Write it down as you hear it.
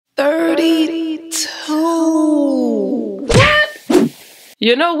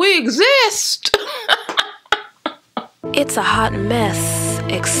You know we exist. It's a hot mess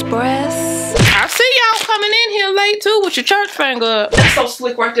express. I see y'all coming in here late too with your church finger up. That's so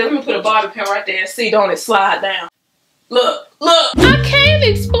slick right there. Let me put a bobby pin right there and see, don't it slide down. Look, look. I can't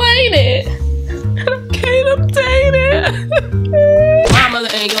explain it. I can't obtain it. My mother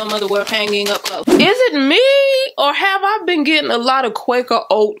and your mother were hanging up close. Is it me or have I been getting a lot of Quaker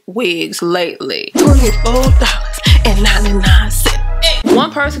oat wigs lately? $24.99.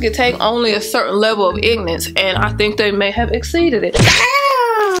 One person can take only a certain level of ignorance, and I think they may have exceeded it.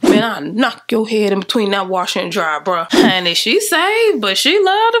 Man, I knock your head in between that washer and dryer, bruh. Honey, she saved, but she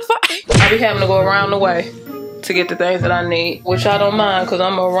love to fight. I be having to go around the way to get the things that I need, which I don't mind because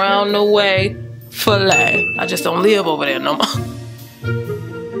I'm around the way for life. I just don't live over there no more.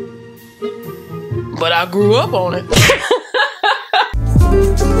 But I grew up on it.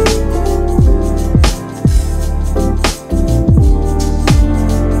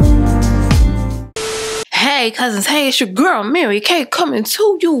 Hey cousins, hey, it's your girl Mary Kay coming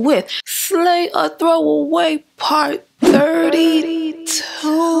to you with Slay or Throwaway Part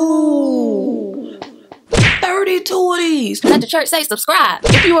 32. 32 of these. Let the church say subscribe.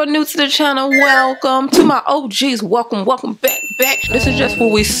 If you are new to the channel, welcome. To my OGs, welcome back. This is just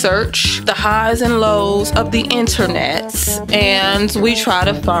where we search the highs and lows of the internet and we try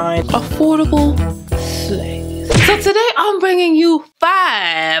to find affordable slays. So today I'm bringing you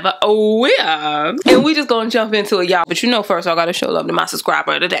 5 wigs and we just gonna jump into it, y'all. But you know, first I gotta show love to my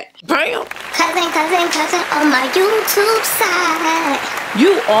subscriber of the day. Bam! Cousin on my YouTube side.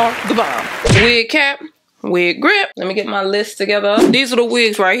 You are the bomb. Wig cap, wig grip. Let me get my list together. These are the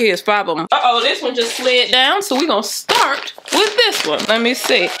wigs right here. It's 5 of them. Uh-oh, this one just slid down, so we're gonna start with this one. Let me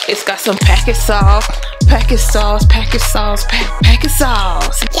see. It's got some packet sauce.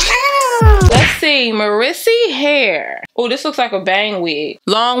 Yeah. Let's see, Marissy hair. Oh, this looks like a bang wig.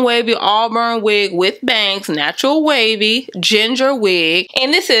 Long wavy auburn wig with bangs, natural wavy, ginger wig.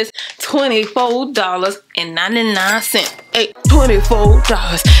 And this is $24.99. Hey,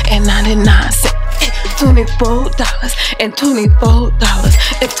 $24.99.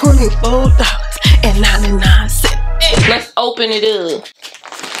 $24.99. Let's open it up.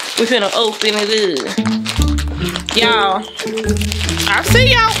 We finna open it up. Y'all, I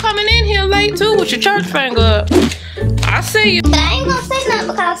see y'all coming in here late too with your church finger up. I see you. But I ain't gonna say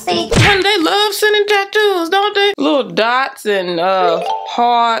nothing because see. And they love sending tattoos, don't they? Little dots and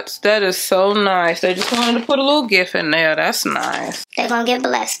hearts. That is so nice. They just wanted to put a little gift in there. That's nice. They're gonna get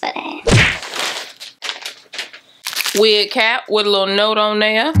blessed for that. Wig cap with a little note on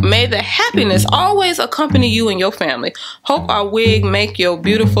there. May the happiness always accompany you and your family. Hope our wig make your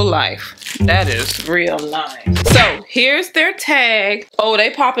beautiful life. That is real nice. So here's their tag. Oh,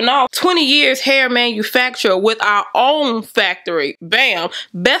 they popping off. 20 years hair manufacturer with our own factory. Bam.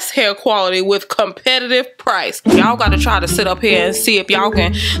 Best hair quality with competitive price. Y'all gotta try to sit up here and see if y'all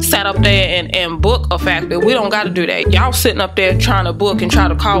can sit up there and book a factory. We don't gotta do that. Y'all sitting up there trying to book and try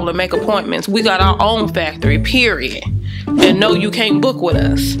to call and make appointments. We got our own factory, period. And no, you can't book with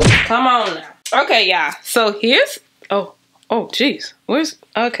us. Come on now. Okay, y'all. So here's, oh geez.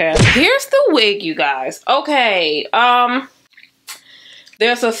 Okay. Here's the wig, you guys. Okay.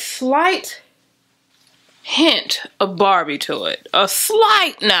 There's a slight hint of Barbie to it. A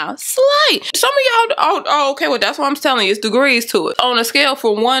slight now. Slight. Some of y'all, oh, okay, well, that's what I'm telling you. It's degrees to it. On a scale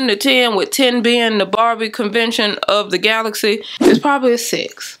from 1 to 10, with 10 being the Barbie convention of the galaxy, it's probably a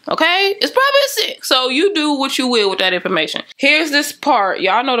 6. Okay? It's probably a 6. So you do what you will with that information. Here's this part.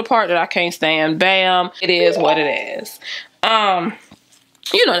 Y'all know the part that I can't stand. Bam. It is what it is.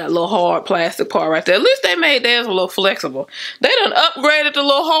 You know that little hard plastic part right there. At least they made theirs a little flexible. They done upgraded the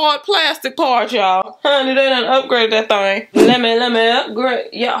little hard plastic part, y'all. Honey, they done upgraded that thing. Let me upgrade.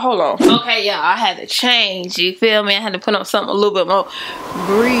 Yeah, hold on. Okay, y'all, I had to change. You feel me? I had to put on something a little bit more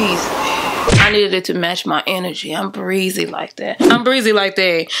breezy. I needed it to match my energy. I'm breezy like that. I'm breezy like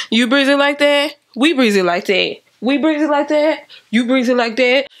that. You breezy like that? We breezy like that. We breezy like that? You breezy like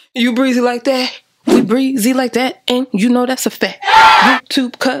that? You breezy like that? We breezy like that, and you know that's a fact.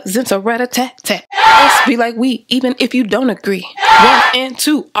 YouTube cousins are rat-a-tat-tat. Us be like we, even if you don't agree. 1 and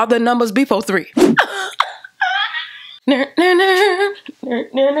 2 are the numbers before 3.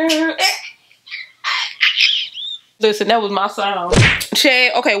 Listen, that was my sound.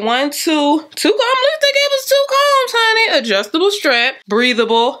 Chad, okay, 1, 2 combs. At least they gave us 2 combs, honey. Adjustable strap,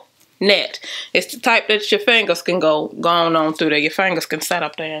 breathable, net. It's the type that your fingers can go on through there. Your fingers can set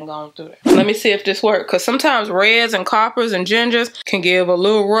up there and go on through there. Let me see if this works, because sometimes reds and coppers and gingers can give a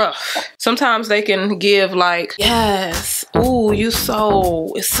little rough. Sometimes they can give like, yes, Ooh, you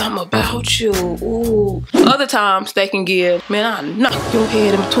so, it's something about you. Ooh. Other times they can give, man, I'll knock your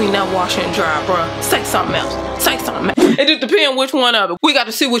head in between that washer and dry, bruh. Say something else. Say something else. It just depends which one of it. We got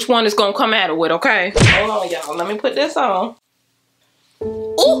to see which one is gonna come at it with, okay? Hold on, y'all. Let me put this on.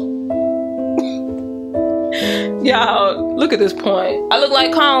 Ooh. Y'all, look at this point. I look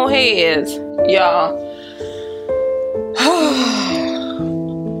like cone heads, y'all.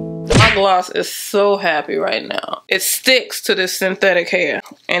 My gloss is so happy right now. It sticks to this synthetic hair,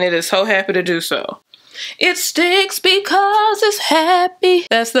 and it is so happy to do so. It sticks because it's happy.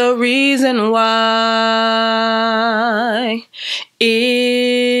 That's the reason why it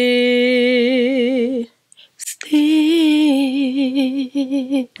sticks.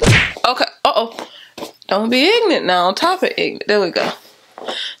 Okay, uh-oh. Don't be ignorant now, on top of ignorant. There we go.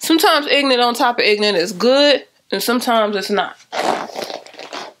 Sometimes ignorant on top of ignorant is good, and sometimes it's not.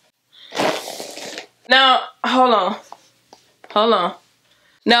 Now, hold on. Hold on.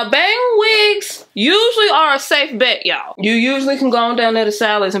 Now, bang wigs usually are a safe bet, y'all. You usually can go on down there to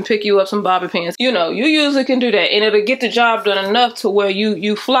Sally's and pick you up some bobby pins. You know, you usually can do that, and it'll get the job done enough to where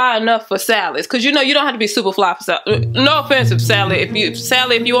you fly enough for Sally's. Because, you know, you don't have to be super fly for Sally. No offensive, Sally. If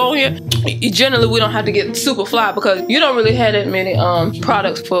you on here, generally we don't have to get super fly because you don't really have that many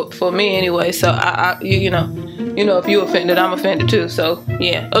products for me anyway. So, you know, if you offended, I'm offended too. So,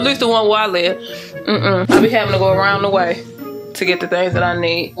 yeah. At least the one where I live. I be having to go around the way to get the things that I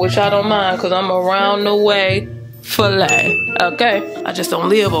need, which I don't mind because I'm around the way for life. Okay? I just don't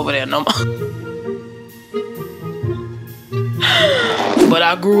live over there no more. But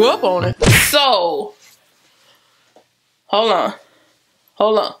I grew up on it. So, hold on.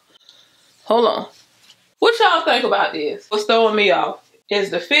 What y'all think about this? What's throwing me off is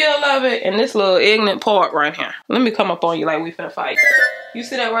the feel of it and this little ignorant part right here. Let me come up on you like we finna fight. You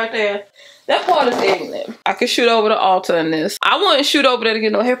see that right there? That part is ignorant. I could shoot over to Ulta in this. I wouldn't shoot over there to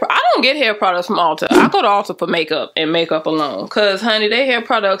get no hair products. I don't get hair products from Ulta. I go to Ulta for makeup and makeup alone. Cause honey, they hair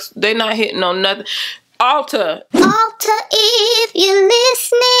products, they not hitting on nothing. Ulta, if you're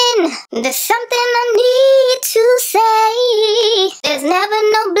listening, there's something I need to say. There's never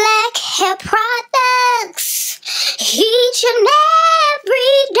no black hair products each and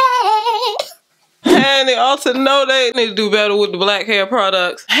every day. And they also know they need to do better with the black hair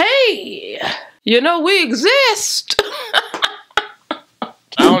products. Hey, you know we exist. I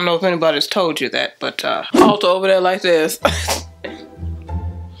don't know if anybody's told you that, but Ulta over there like this.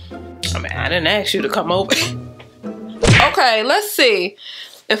 I mean, I didn't ask you to come over. Okay, let's see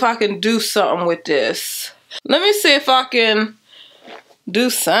if I can do something with this. Let me see if I can do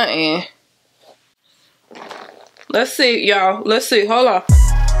something. Let's see, y'all. Let's see. Hold on.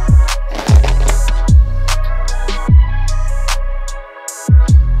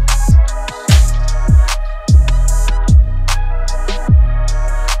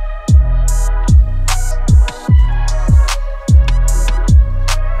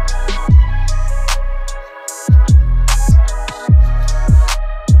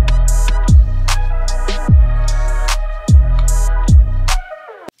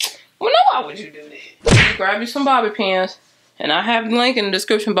 Grab you some bobby pins, and I have the link in the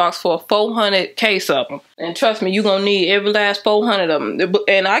description box for a 400 case of them. And trust me, you're gonna need every last 400 of them.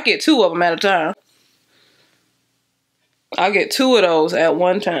 And I get 2 of them at a time. I get 2 of those at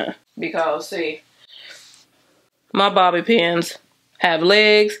one time because see, my bobby pins have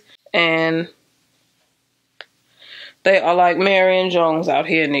legs and they are like Marion Jones out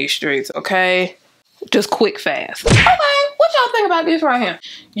here in these streets. Okay, just quick, fast. Okay. What y'all think about this right here?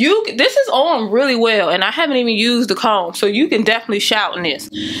 This is on really well, and I haven't even used the comb, so you can definitely shout in this.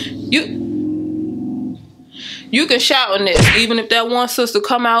 You can shout in this, even if that one sister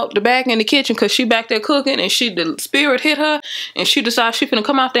come out the back in the kitchen because she back there cooking and the spirit hit her and she decides she finna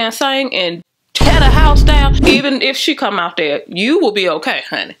come out there and sing and tear the house down. Even if she come out there, you will be okay,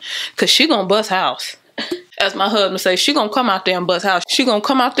 honey, because she gonna bust house. As my husband say, she gonna come out there and bust house. She gonna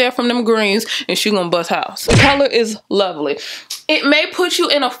come out there from them greens and she gonna bust house. The color is lovely. It may put you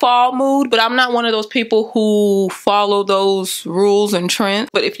in a fall mood, but I'm not one of those people who follow those rules and trends.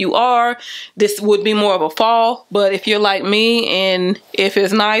 But if you are, this would be more of a fall. But if you're like me and if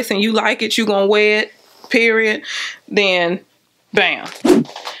it's nice and you like it, you gonna wear it, period, then bam.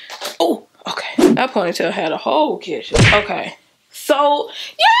 Oh, okay. That ponytail had a whole kitchen. Okay. So,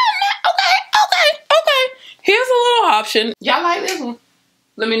 yeah, okay. Here's a little option. Y'all like this one?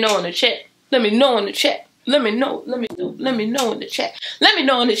 Let me know in the chat. Let me know in the chat. Let me know in the chat. Let me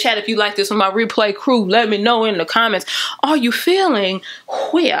know in the chat if you like this one, my replay crew. Let me know in the comments. Are you feeling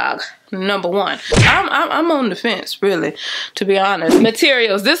wig number one. I'm on the fence, really, to be honest.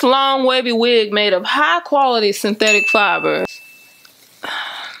 Materials. This long wavy wig made of high quality synthetic fibers.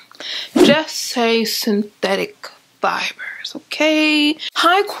 Just say synthetic fibers, okay?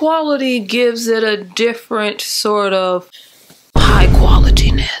 High quality gives it a different sort of high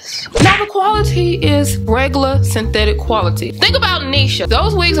qualityness. Now the quality is regular synthetic quality. Think about Nisha.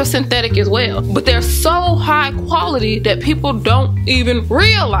 Those wigs are synthetic as well, but they're so high quality that people don't even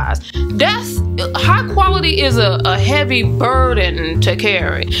realize. That's high quality is a heavy burden to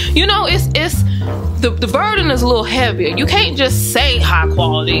carry. You know, the burden is a little heavier. You can't just say high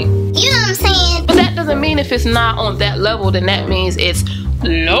quality. You know what I'm saying? But that doesn't mean if it's not on that level, then that means it's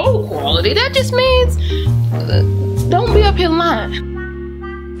low quality. That just means don't be up here lying.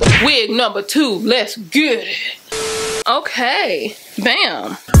 Wig number 2, let's get it. Okay,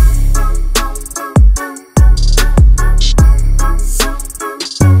 bam.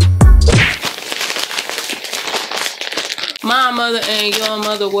 My mother and your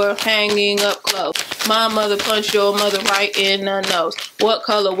mother were hanging up close. My mother punched your mother right in the nose. What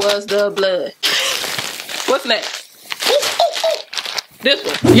color was the blood? What's next? This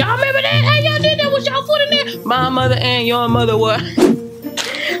one. Y'all remember that? Hey, y'all did that with y'all foot in there? My mother and your mother were.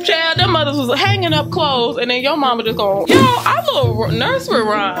 Child, them mothers was hanging up clothes, and then your mama just going, yo, our little nursery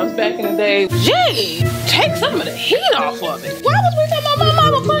rhymes back in the day. Gee, take some of the heat off of it. Why was we talking about my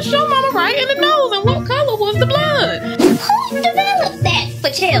mama punched your mama right in the nose, and what color was the blood? Who developed that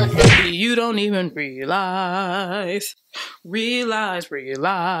for children? You don't even realize. Now,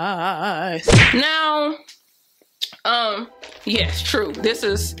 yes, true. This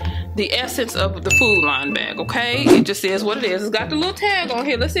is the essence of the Food Line bag, okay? It just says what it is. It's got the little tag on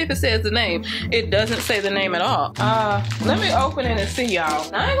here. Let's see if it says the name. It doesn't say the name at all. Let me open it and see, y'all.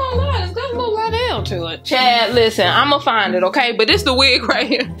 I ain't gonna lie, it's got a little Liddell to it. Chad, listen, I'm gonna find it, okay? But it's the wig right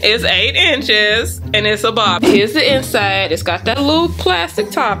here. It's 8 inches, and it's a bob. Here's the inside. It's got that little plastic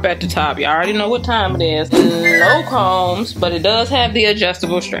top at the top. You already know what time it is. No combs, but it does have the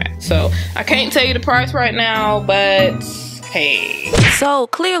adjustable strap. So, I can't tell you the price right now, but hey. So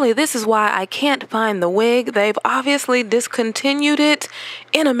clearly this is why I can't find the wig. They've obviously discontinued it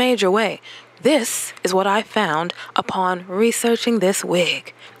in a major way. This is what I found upon researching this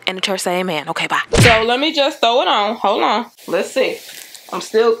wig. And the church say amen. Okay, bye. So let me just throw it on. Hold on. Let's see. I'm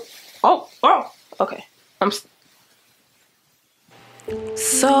still, okay.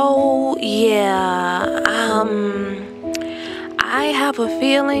 So yeah, I have a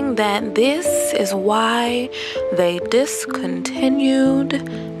feeling that this is why they discontinued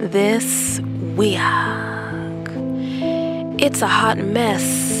this wig. It's a hot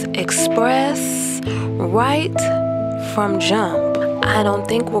mess express right from jump. I don't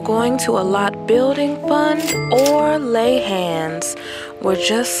think we're going to allot building fund or lay hands. We're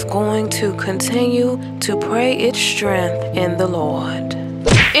just going to continue to pray its strength in the Lord.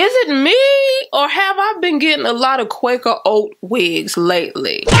 Is it me, or have I been getting a lot of Quaker oat wigs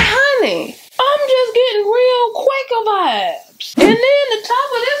lately? Honey, I'm just getting real Quaker vibes. And then the top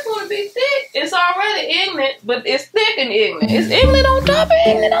of this one be thick. It's already ignorant, but it's thick and ignorant. It's ignorant on top of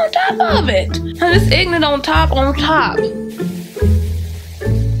ignorant on top of it. And it's ignorant on top on top.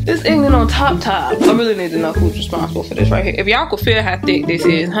 It's ignorant on top. I really need to know who's responsible for this right here. If y'all could feel how thick this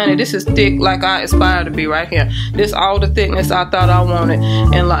is, honey, this is thick like I aspire to be right here. This all the thickness I thought I wanted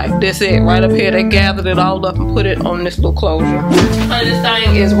in life. This it right up here. They gathered it all up and put it on this little closure. Honey, this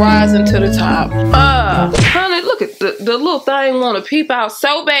thing is rising to the top. Honey, look at the little thing want to peep out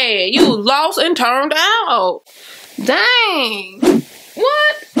so bad. You lost and turned out. Dang.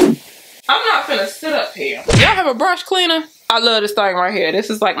 What? I'm not finna sit up here. Y'all have a brush cleaner? I love this thing right here. This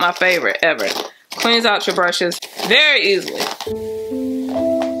is like my favorite ever. Cleans out your brushes very easily.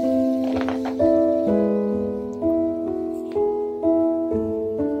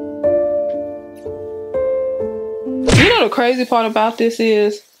 You know the crazy part about this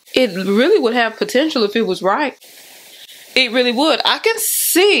is, it really would have potential if it was right. It really would. I can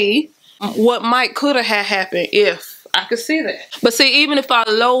see what might could have happened if. I could see that. But see, even if I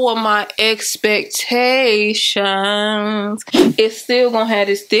lower my expectations, it's still gonna have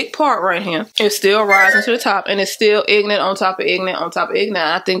this thick part right here. It's still rising to the top, and it's still ignorant on top of ignorant on top of ignorant.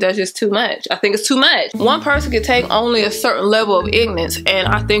 I think that's just too much. I think it's too much. One person can take only a certain level of ignorance, and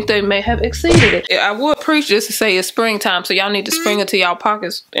I think they may have exceeded it. I would preach this to say it's springtime, so y'all need to spring into y'all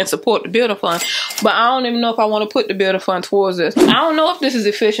pockets and support the building fund. But I don't even know if I want to put the building fund towards this. I don't know if this is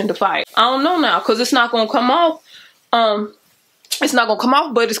efficient to fight. I don't know now, because it's not gonna come off. It's not gonna come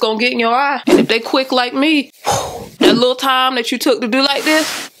off, but it's gonna get in your eye. And if they quick like me, that little time that you took to do like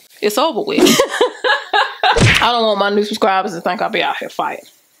this, it's over with. I don't want my new subscribers to think I'll be out here fighting.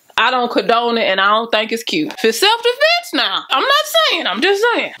 I don't condone it, and I don't think it's cute. If it's self-defense now, I'm not saying, I'm just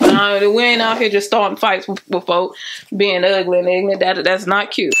saying. We ain't out here just starting fights with folk being ugly and ignorant. That's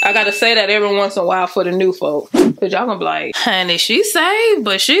not cute. I gotta say that every once in a while for the new folk. Cause y'all gonna be like, honey, she saved,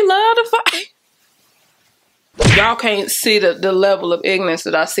 but she love to fight. Y'all can't see the level of ignorance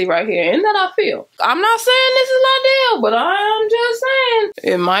that I see right here and that I feel. I'm not saying this is Lydell, but I'm just saying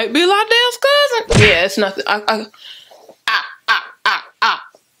it might be Lydell's cousin. Yeah, it's nothing.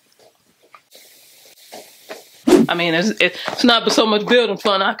 I mean, it's not so much building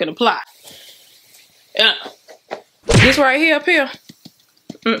fun I can apply. Yeah. This right here up here.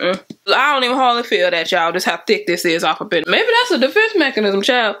 I don't even hardly feel that, y'all. Just how thick this is off of it. Maybe that's a defense mechanism,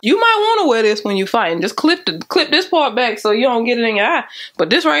 child. You might want to wear this when you fighting. Just clip this part back so you don't get it in your eye.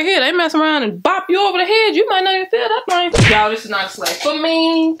 But this right here, they mess around and bop you over the head. You might not even feel that thing. Y'all, this is not a slave for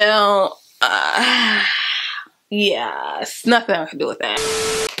me. Now, yeah, it's nothing I can do with that.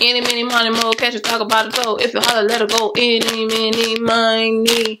 Any, mini, money, mo, catch a talk about it, though. If you holler, let her go. Any, mini,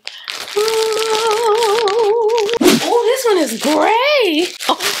 money. Oh, this one is gray.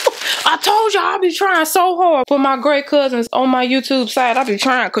 Oh, I told y'all I be trying so hard for my gray cousins on my YouTube site. I be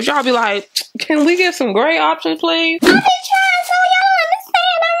trying, because y'all be like, can we get some gray options, please? I be trying so y'all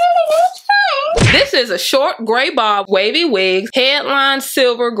understand. I really do try. This is a short gray bob, wavy wigs, headline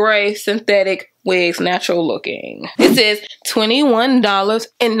silver gray synthetic wigs, natural looking. It says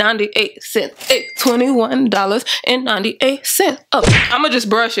 $21.98. Hey, $21.98. Oh, I'ma just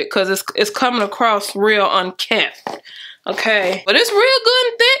brush it because it's coming across real unkept. Okay, but it's real good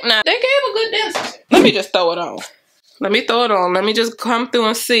and thick now. They gave a good density. Let me just throw it on. Let me throw it on. Let me just come through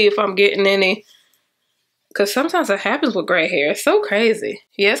and see if I'm getting any. Because sometimes it happens with gray hair. It's so crazy.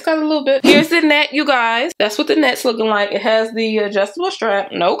 Yeah, it's got a little bit. Here's the net, you guys. That's what the net's looking like. It has the adjustable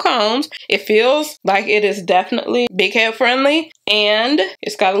strap, no combs. It feels like it is definitely big head friendly. And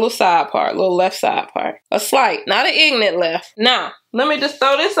it's got a little side part, little left side part. A slight, not an ignorant left. Now, let me just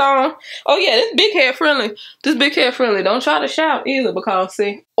throw this on. Oh yeah, this big head friendly. This big head friendly. Don't try to shout either because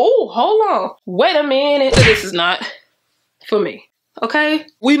see. Oh, hold on. Wait a minute. This is not for me. Okay?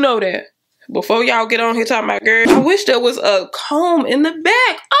 We know that. Before y'all get on here talking about, girl, I wish there was a comb in the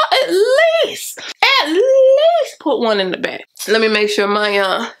back. Oh, at least put one in the back. Let me make sure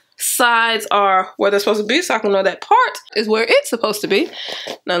my sides are where they're supposed to be so I can know that part is where it's supposed to be.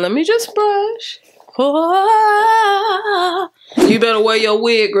 Now let me just brush. Oh, you better wear your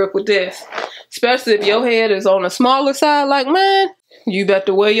wig grip with this. Especially if your head is on the smaller side like mine. You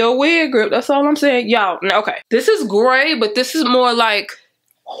better wear your wig grip. That's all I'm saying. Y'all, okay. This is gray, but this is more like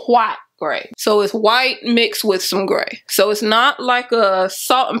white gray. So it's white mixed with some gray. So it's not like a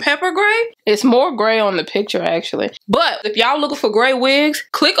salt and pepper gray. It's more gray on the picture actually. But if y'all looking for gray wigs,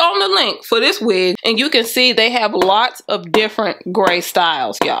 click on the link for this wig and you can see they have lots of different gray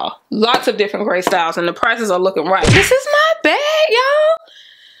styles, y'all. Lots of different gray styles and the prices are looking right. This is not bad, y'all.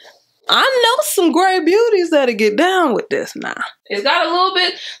 I know some gray beauties that'll get down with this now. It's got a little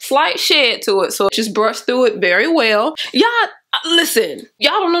bit slight shed to it, so just brush through it very well. Y'all, listen,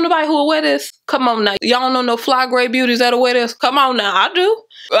 y'all don't know nobody who will wear this? Come on now. Y'all don't know no fly gray beauties that'll wear this? Come on now, I do.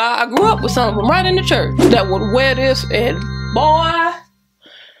 I grew up with some of them right in the church that would wear this and boy,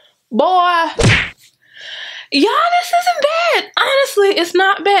 y'all, this isn't bad. Honestly, it's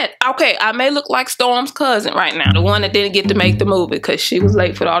not bad. Okay, I may look like Storm's cousin right now, the one that didn't get to make the movie because she was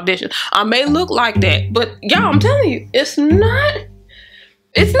late for the audition. I may look like that, but y'all, I'm telling you, it's not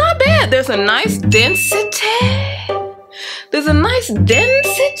bad. There's a nice density. There's a nice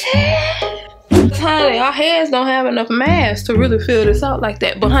density. Honey, our heads don't have enough mass to really fill this out like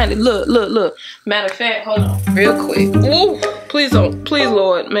that. But honey, look. Matter of fact, hold on, real quick. Ooh, please don't, please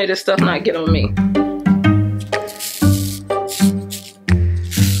Lord, may this stuff not get on me.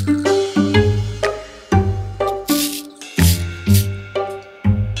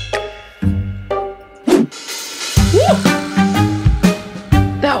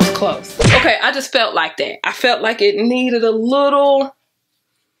 Okay, I just felt like that. I felt like it needed a little,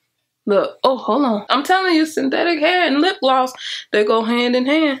 look, oh, hold on. I'm telling you, synthetic hair and lip gloss, they go hand in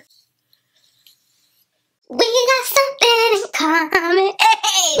hand. We got something in common.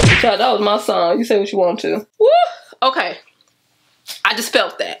 Hey! Child, that was my song. You say what you want to. Woo! Okay. I just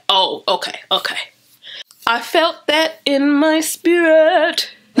felt that. Oh, okay. I felt that in my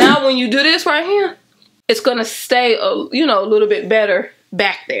spirit. Now, when you do this right here, it's going to stay, a little bit better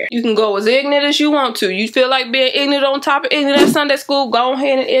back there. You can go as ignorant as you want to. You feel like being ignorant on top of ignorant at Sunday school, go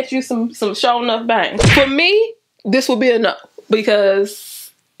ahead and etch you some show enough bang. For me, this will be enough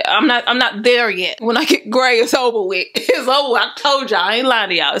because I'm not there yet. When I get gray, it's over with. It's over. I told y'all, I ain't lying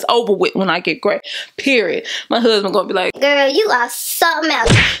to y'all. It's over with when I get gray. Period. My husband gonna be like, girl, you are something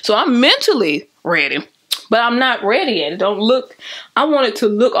else. So I'm mentally ready, but I'm not ready yet. It don't look. I want it to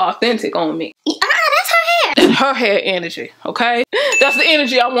look authentic on me. That's her hair. That's her hair energy. Okay, that's the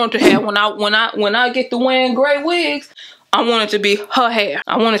energy I want to have when I get to wearing gray wigs. I want it to be her hair.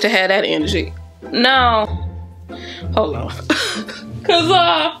 I want it to have that energy. Now, hold on. Cause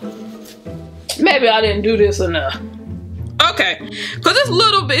maybe I didn't do this enough. Okay, cause it's a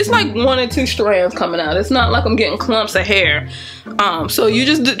little bit. It's like 1 or 2 strands coming out. It's not like I'm getting clumps of hair. So you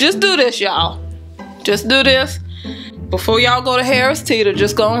just do this, y'all. Just do this before y'all go to Harris Teeter.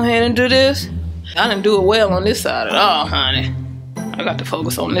 Just go ahead and do this. I didn't do it well on this side at all, honey. I got to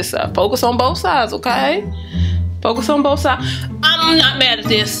focus on this side. Focus on both sides, okay? Focus on both sides. I'm not mad at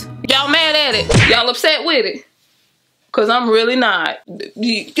this. Y'all mad at it? Y'all upset with it? Cause I'm really not.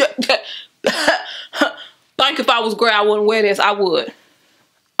 Think if I was gray, I wouldn't wear this. I would.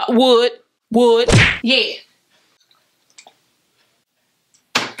 I would. Yeah.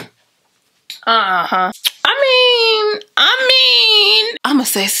 I mean, I'ma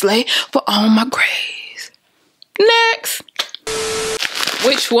say slay for all my grays. Next.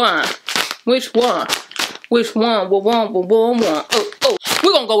 Which one? Oh.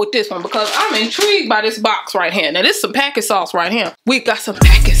 We're gonna go with this one because I'm intrigued by this box right here. Now, this is some packet sauce right here. We got some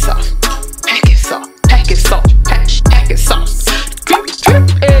packet sauce. Packet sauce. Drip, drip.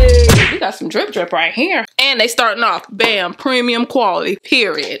 Hey, we got some drip right here. And they starting off, bam, premium quality,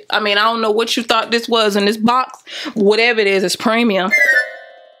 period. I mean, I don't know what you thought this was in this box. Whatever it is, it's premium.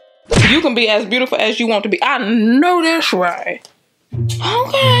 You can be as beautiful as you want to be. I know that's right.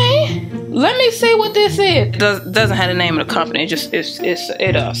 Okay, let me see what this is. It doesn't have the name of the company.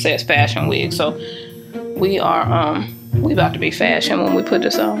 It says Fashion Wigs. So we about to be fashion when we put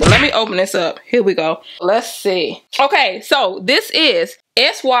this on. Let me open this up. Here we go. Let's see. Okay, so this is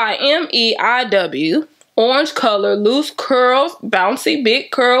SYMEIW orange color loose curls bouncy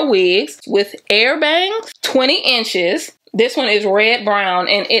big curl wigs with air bangs, 20 inches. This one is red brown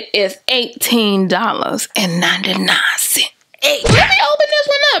and it is $18.99. Hey, let me open this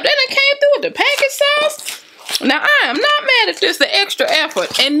one up. They done came through with the packet sauce. Now, I am not mad if this is the extra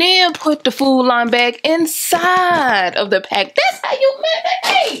effort. And then put the food line bag inside of the pack. That's how you mad at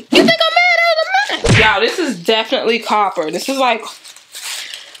me. You think I'm mad at them? Y'all, this is definitely copper. This is like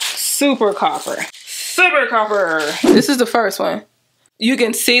super copper. Super copper. This is the first one. You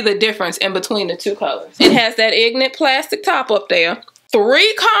can see the difference in between the 2 colors. It has that Ignite plastic top up there.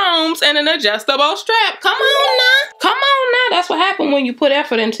 3 combs and an adjustable strap. Come on now. Come on now. That's what happened when you put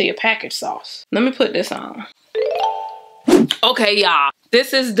effort into your package sauce. Let me put this on. Okay, y'all.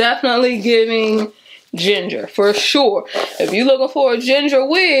 This is definitely giving ginger for sure. If you're looking for a ginger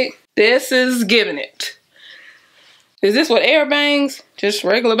wig, this is giving it. Is this what air bangs? Just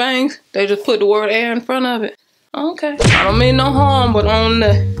regular bangs? They just put the word air in front of it. Okay. I don't mean no harm, but on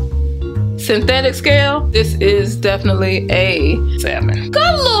the synthetic scale, this is definitely a 7.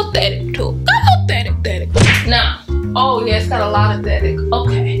 Got a little static too. Got a little static. Now, oh yeah, it's got a lot of static.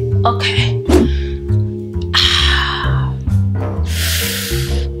 Okay.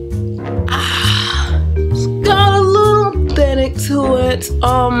 It's got a little static to it.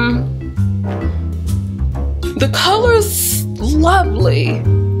 The color's lovely,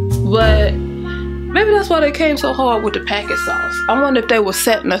 but maybe that's why they came so hard with the packet sauce. I wonder if they were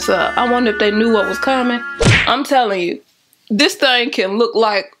setting us up. I wonder if they knew what was coming. I'm telling you, this thing can look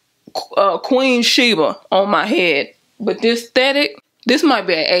like Queen Sheba on my head. But this static, this might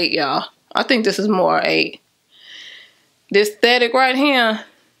be an 8, y'all. I think this is more 8. This static right here,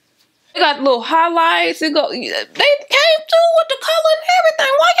 it got little highlights. They came through with the color and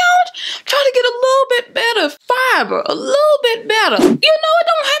everything. Why y'all try to get a little bit better fiber? A little bit better. You know, it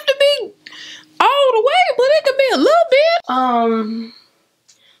don't have to be all the way, but it could be a little bit.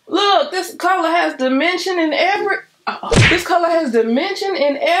 Look, this color has dimension in this color has dimension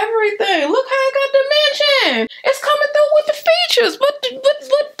in everything. Look how it got dimension. It's coming through with the features, but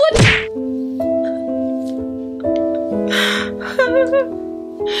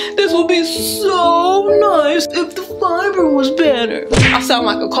this would be so nice if the fiber was better. I sound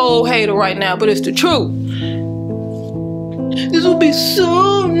like a cold hater right now, but it's the truth. This would be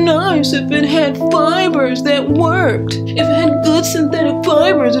so nice if it had fibers that worked. If it had good synthetic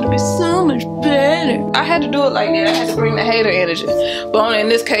fibers, it'd be so much better. I had to do it like that. I had to bring the hater energy. But only in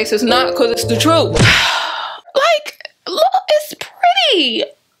this case, it's not, because it's the truth. Like, look, it's pretty.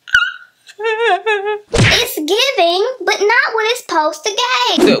 It's giving, but not what it's supposed to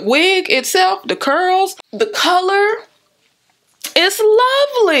give. The wig itself, the curls, the color, It's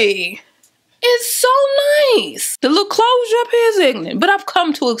lovely. It's so nice. The little closure up here is ignorant, but I've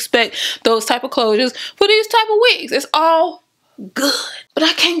come to expect those type of closures for these type of wigs. It's all good, but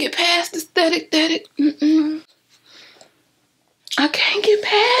I can't get past the aesthetic. I can't get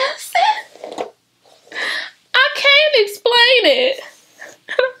past it. I can't explain it.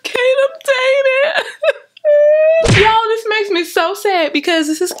 I can't obtain it. Y'all, this makes me so sad because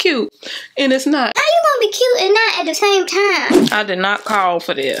this is cute and it's not. How you gonna be cute and not at the same time? I did not call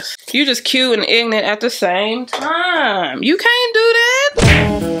for this. You just cute and ignorant at the same time. You can't do that.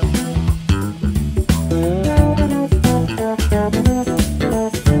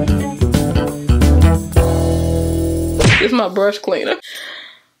 This is my brush cleaner.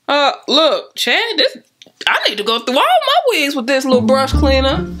 Look, Chad, I need to go through all my wigs with this little brush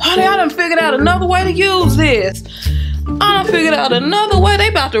cleaner. Honey, I done figured out another way to use this. I done figured out another way. They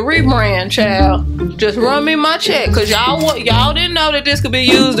about to rebrand, child. Just run me my check, cause y'all didn't know that this could be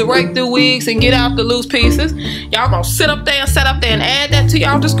used to rake through wigs and get out the loose pieces. Y'all gonna sit up there and set up there and add that to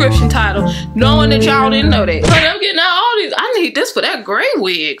y'all description title, knowing that y'all didn't know that. Honey, I'm getting out all these. I need this for that gray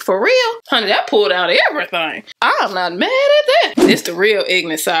wig, for real. Honey, that pulled out everything. I'm not mad at that. This the real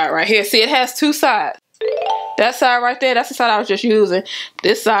ignorant side right here. See, it has two sides. That side right there, that's the side I was just using.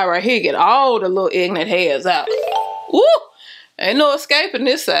 This side right here, get all the little ignorant hairs out. Woo! Ain't no escaping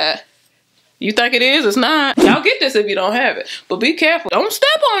this side. You think it is? It's not. Y'all get this if you don't have it. But be careful. Don't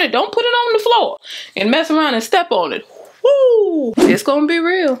step on it. Don't put it on the floor and mess around and step on it. Woo! It's gonna be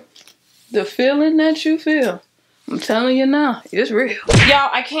real. The feeling that you feel. I'm telling you now, it's real. Y'all,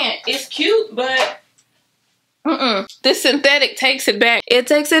 I can't. It's cute, but this synthetic takes it back. It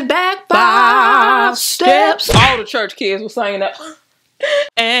takes it back 5 steps. All the church kids were saying that.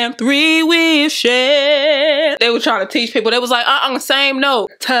 And 3 wishes. They were trying to teach people. They was like, on the same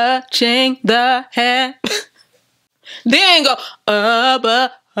note. Touching the head. Then go,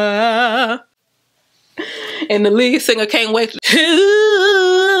 and the lead singer can't wait to,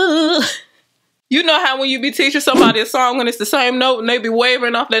 you know how when you be teaching somebody a song and it's the same note and they be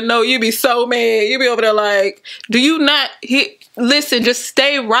wavering off that note, you be so mad. You be over there like, do you not hit, listen, just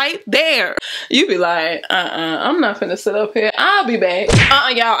stay right there. You be like, I'm not finna sit up here. I'll be back.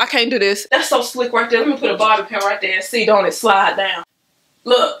 Y'all, I can't do this. That's so slick right there. Let me put a bobby pin right there and see, don't it slide down.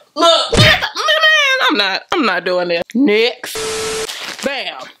 Look. Man, I'm not doing this. Next.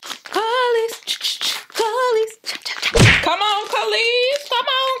 Bam. Come on, Khalees. Come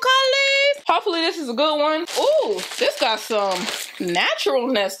on, Khalees. Hopefully this is a good one. Ooh, this got some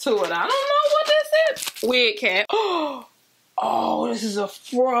naturalness to it. I don't know what this is. Wig cap. Oh, this is a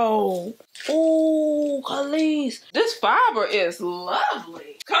fro. Ooh, Khalees. This fiber is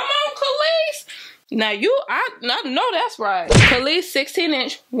lovely. Come on, Khalees. Now I know that's right. Khalees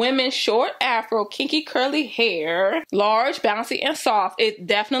 16-inch women's short afro, kinky curly hair. Large, bouncy, and soft. It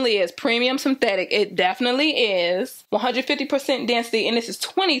definitely is. Premium synthetic. It definitely is. 150% density, and this is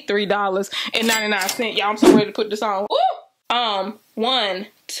 $23.99. Y'all, I'm so ready to put this on. Ooh. 1,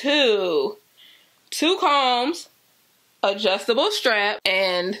 2. 2 combs. Adjustable strap.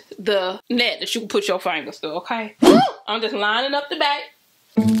 And the net that you can put your fingers through, okay? I'm just lining up the back.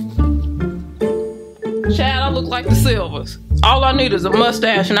 Chad, I look like the Silvers. All I need is a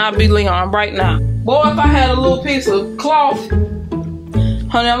mustache and I'll be Leon right now. Boy, if I had a little piece of cloth,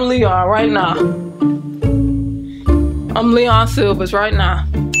 honey, I'm Leon right now. I'm Leon Silvers right now.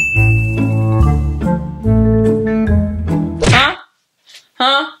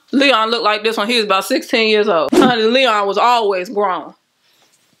 Huh? Leon looked like this when he was about 16 years old. Honey, Leon was always grown.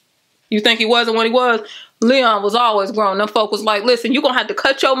 You think he wasn't when he was? Leon was always grown. Them folk was like, listen, you're gonna have to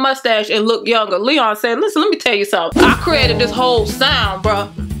cut your mustache and look younger. Leon said, listen, let me tell you something. I created this whole sound, bro.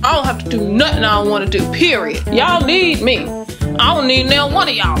 I don't have to do nothing I don't want to do, period. Y'all need me. I don't need now one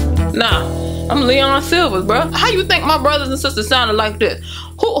of y'all. Nah, I'm Leon Silvers, bro. How you think my brothers and sisters sounded like this?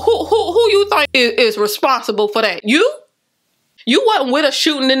 Who you think is responsible for that? You? You wasn't with us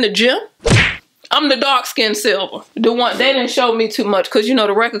shooting in the gym. I'm the dark-skinned Silver. The one, they didn't show me too much because, you know,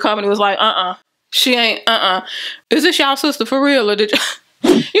 the record company was like, she ain't, Is this y'all sister for real or did you?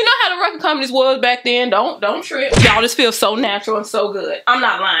 You know how the record companies was back then? Don't trip. Y'all, this feels so natural and so good. I'm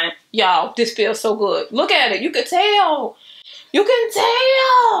not lying. Y'all, this feels so good. Look at it. You can tell. You can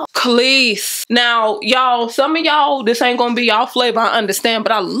tell. Khalees. Now, y'all, some of y'all, this ain't gonna be y'all flavor, I understand,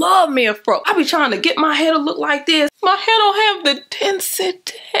 but I love me a fro. I be trying to get my hair to look like this. My hair don't have the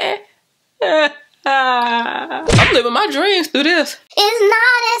density. I'm living my dreams through this. It's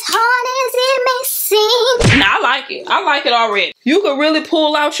not as hard as it may seem. Nah, I like it. I like it already. You could really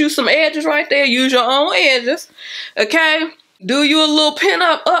pull out you some edges right there. Use your own edges. Okay? Do you a little pin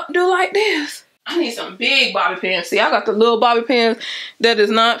up, do like this. I need some big bobby pins. See, I got the little bobby pins that is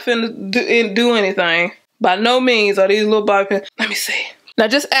not finna do anything. By no means are these little bobby pins. Let me see. Now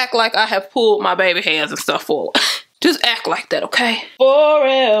just act like I have pulled my baby hands and stuff forward. Just act like that, okay?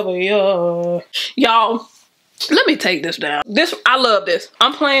 Forever young. Y'all, let me take this down. This, I love this.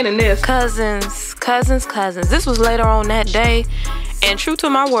 I'm playing in this. Cousins. This was later on that day. And true to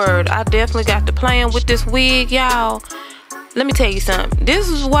my word, I definitely got to playing with this wig, y'all. Let me tell you something. This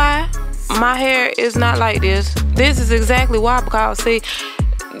is why my hair is not like this. This is exactly why, because see,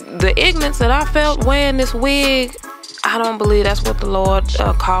 the ignorance that I felt wearing this wig, I don't believe that's what the Lord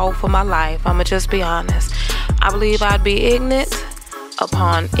called for my life. I'ma just be honest. I believe I'd be ignorant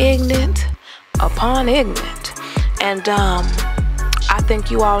upon ignorant upon ignorant. And I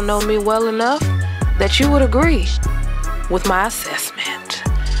think you all know me well enough that you would agree with my assessment.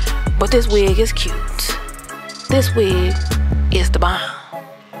 But this wig is cute. This wig is the bomb.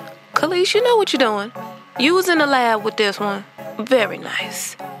 Khalees, you know what you're doing. You was in the lab with this one. Very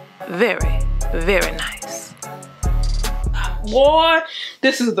nice. Very, very nice. Boy,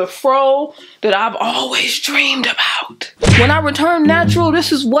 this is the fro that I've always dreamed about. When I returned natural,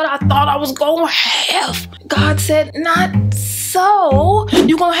 this is what I thought I was gonna have. God said, not so.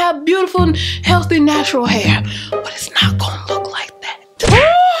 You're gonna have beautiful, healthy, natural hair. But it's not gonna look like that.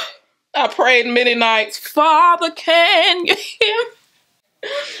 I prayed many nights, Father, can you hear me?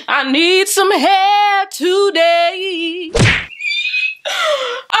 I need some hair today.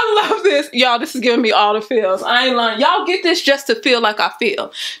 I love this. Y'all, this is giving me all the feels. I ain't lying. Y'all get this just to feel like I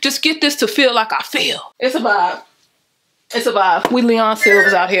feel. Just get this to feel like I feel. It's a vibe. It's a vibe. We Leon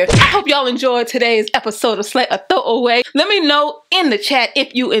Silvers out here. I hope y'all enjoyed today's episode of Slay a Throwaway. Let me know in the chat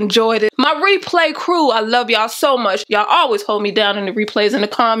if you enjoyed it. My replay crew, I love y'all so much. Y'all always hold me down in the replays in the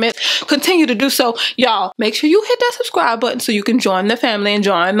comments. Continue to do so. Y'all, make sure you hit that subscribe button so you can join the family and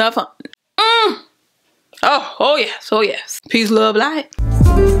join the fun. Oh yes, oh yes. Peace, love, light.